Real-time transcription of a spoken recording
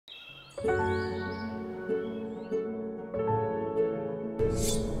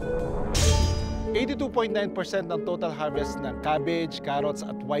82.9% ng total harvest ng cabbage, carrots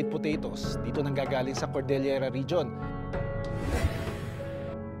at white potatoes dito nanggagaling sa Cordillera region.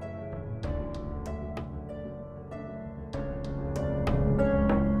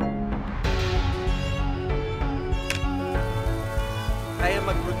 Kaya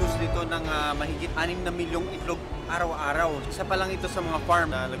mag-produce dito ng mahigit 6 na milyong itlog araw-araw. Isa pa lang ito sa mga farm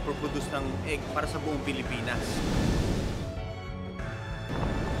na nagpo-produce ng egg para sa buong Pilipinas.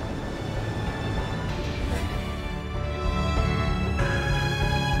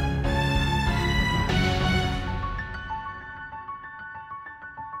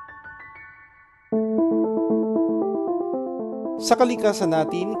 Sa kalikasan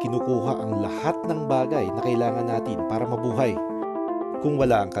natin, kinukuha ang lahat ng bagay na kailangan natin para mabuhay. Kung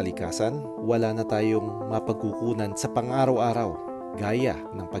wala ang kalikasan, wala na tayong mapagkukunan sa pang-araw-araw, gaya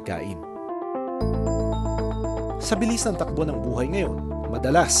ng pagkain. Sa bilis ng takbo ng buhay ngayon,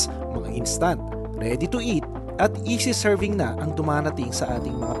 madalas mga instant, ready to eat at easy serving na ang dumarating sa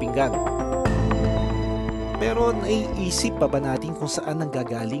ating mga pinggan. Pero naiisip pa ba natin kung saan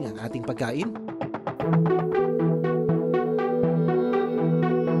nanggagaling ang ating pagkain?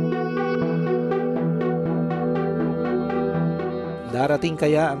 Darating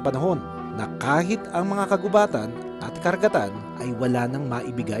kaya ang panahon na kahit ang mga kagubatan at karagatan ay wala nang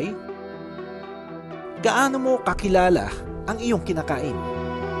maibigay? Gaano mo kakilala ang iyong kinakain?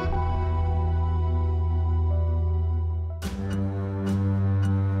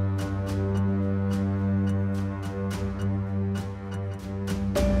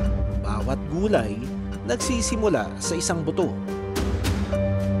 Bawat gulay nagsisimula sa isang buto.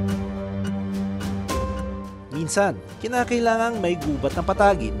 Minsan, kinakailangang may gubat ng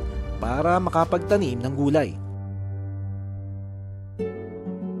patagin para makapagtanim ng gulay.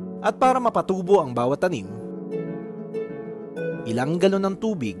 At para mapatubo ang bawat tanim, ilang galon ng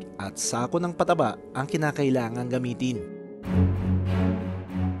tubig at sako ng pataba ang kinakailangang gamitin.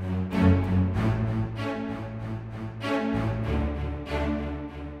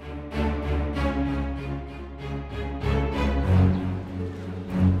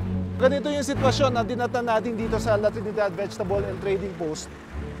 Ganito yung sitwasyon na dinatan natin dito sa Trinidad Vegetable and Trading Post.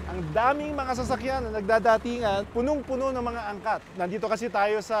 Ang daming mga sasakyan na nagdadatingan, punong-puno ng mga angkat. Nandito kasi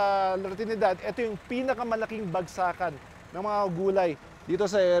tayo sa Trinidad, ito yung pinakamalaking bagsakan ng mga gulay dito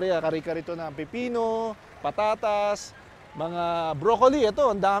sa area. Kari-kari ito ng pepino, patatas, mga broccoli, ito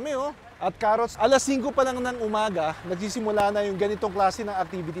ang dami oh. At carrots. Alas 5 pa lang ng umaga, nagsisimula na yung ganitong klase ng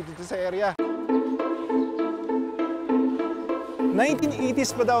activity dito sa area.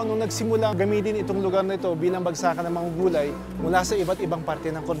 1980s pa daw nung nagsimula gamitin itong lugar na ito bilang bagsakan ng mga gulay mula sa iba't ibang parte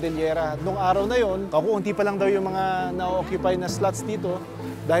ng Cordillera. Noong araw na yon, kakuunti pa lang daw yung mga na-occupy na slots dito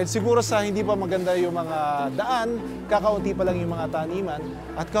dahil siguro sa hindi pa maganda yung mga daan, kakaunti pa lang yung mga taniman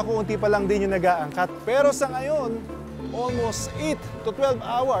at kakuunti pa lang din yung nag-aangkat. Pero sa ngayon, almost 8 to 12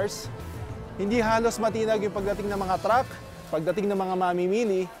 hours, hindi halos matinag yung pagdating ng mga truck, pagdating ng mga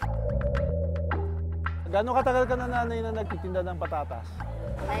mamimili. Gano'ng katagal ka na nanay na nagtitinda ng patatas?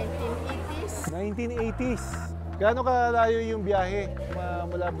 1980s. 1980s. Gano'ng kalayo yung biyahe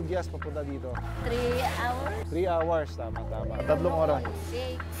mula Bugyas papunta dito? 3 hours. 3 hours, tama. 3 oras.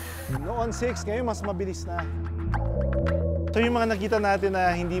 6. Noon 6, ngayon mas mabilis na. So yung mga nakita natin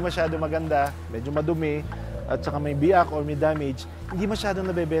na hindi masyado maganda, medyo madumi, at saka may biyak or may damage, hindi masyado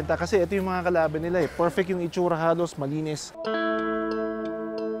nabebenta kasi ito yung mga kalaban nila eh. Perfect yung itsura halos, malinis.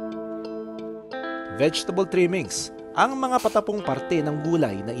 Vegetable trimmings, ang mga patapong parte ng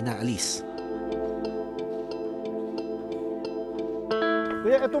gulay na inaalis.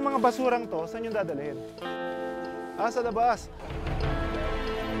 Kuya, itong mga basurang to, saan yung dadalhin? Sa labas.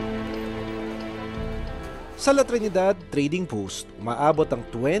 Sa La Trinidad Trading Post, umaabot ang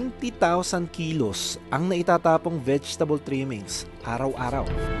 20,000 kilos ang naitatapong vegetable trimmings araw-araw.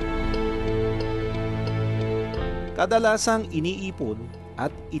 Kadalasang iniipon at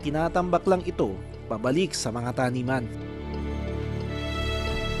itinatambak lang ito pabalik sa mga taniman.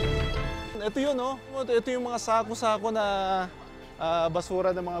 Ito yun, no? Ito yung mga sako-sako na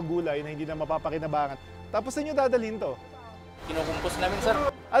basura ng mga gulay na hindi na mapapakinabangan. Tapos saan nyo dadalhin to? Kinukumpos namin, sir.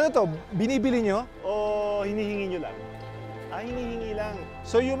 Ano to? Binibili nyo o hinihingi nyo lang? Hinihingi lang.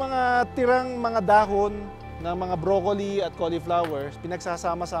 So yung mga tirang mga dahon ng mga broccoli at cauliflower,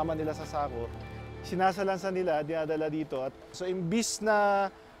 pinagsasama-sama nila sa sako, sinasalansan nila, dinadala dito. At so imbis na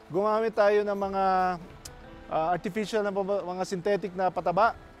gumamit tayo ng mga artificial na mga synthetic na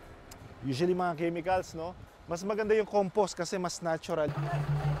pataba, usually mga chemicals, no? Mas maganda yung compost kasi mas natural.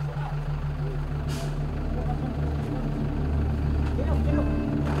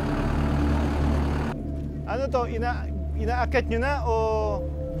 Ano to, inaakyat nyo na o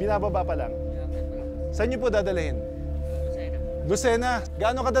binababa pa lang? Saan nyo po dadalhin? Lucena.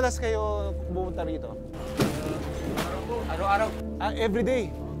 Gaano kadalas kayo pumunta rito? Araw-araw. Everyday.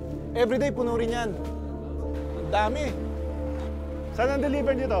 Everyday puno rin yan. Ang dami. Saan ang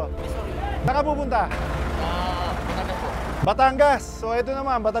deliver nyo to? Saan ka pupunta? Batangas po. Batangas. So ito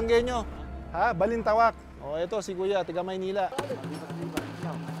naman, Batanggenyo. Ha? Balintawak. O ito si Kuya, taga Maynila.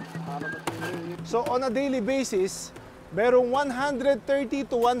 So on a daily basis, merong 130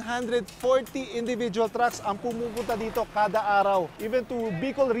 to 140 individual trucks ang pumupunta dito kada araw. Even to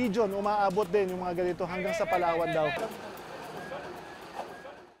Bicol region, umaabot din yung mga ganito hanggang sa Palawan daw.